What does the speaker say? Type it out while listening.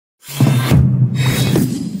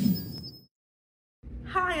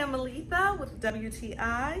Samantha with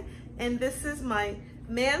WTI, and this is my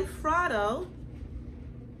Manfrotto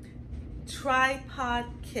tripod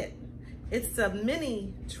kit. It's a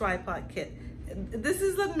mini tripod kit. This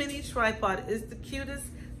is a mini tripod. It's the cutest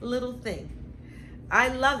little thing. I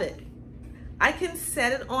love it. I can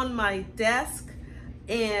set it on my desk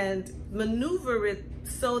and maneuver it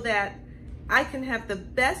so that I can have the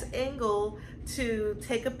best angle to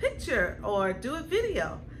take a picture or do a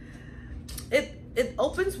video. It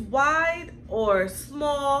opens wide or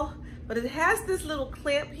small, but it has this little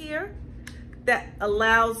clamp here that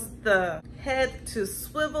allows the head to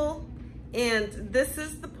swivel, and this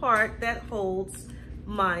is the part that holds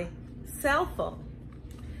my cell phone.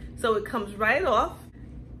 So it comes right off.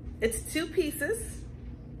 It's 2 pieces,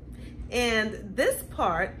 and this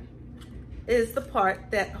part is the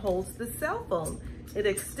part that holds the cell phone. It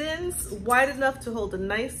extends wide enough to hold a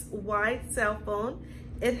nice wide cell phone.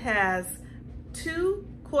 It has 2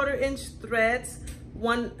 1/4-inch threads,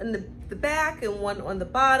 one in the back and one on the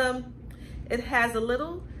bottom. It has a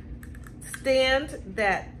little stand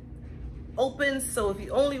that opens, so if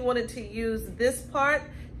you only wanted to use this part,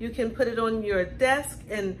 you can put it on your desk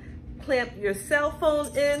and clamp your cell phone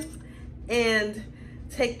in and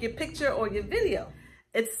take your picture or your video.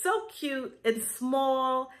 It's so cute and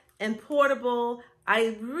small and portable.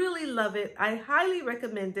 I really love it. I highly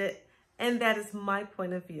recommend it, and that is my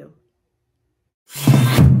point of view.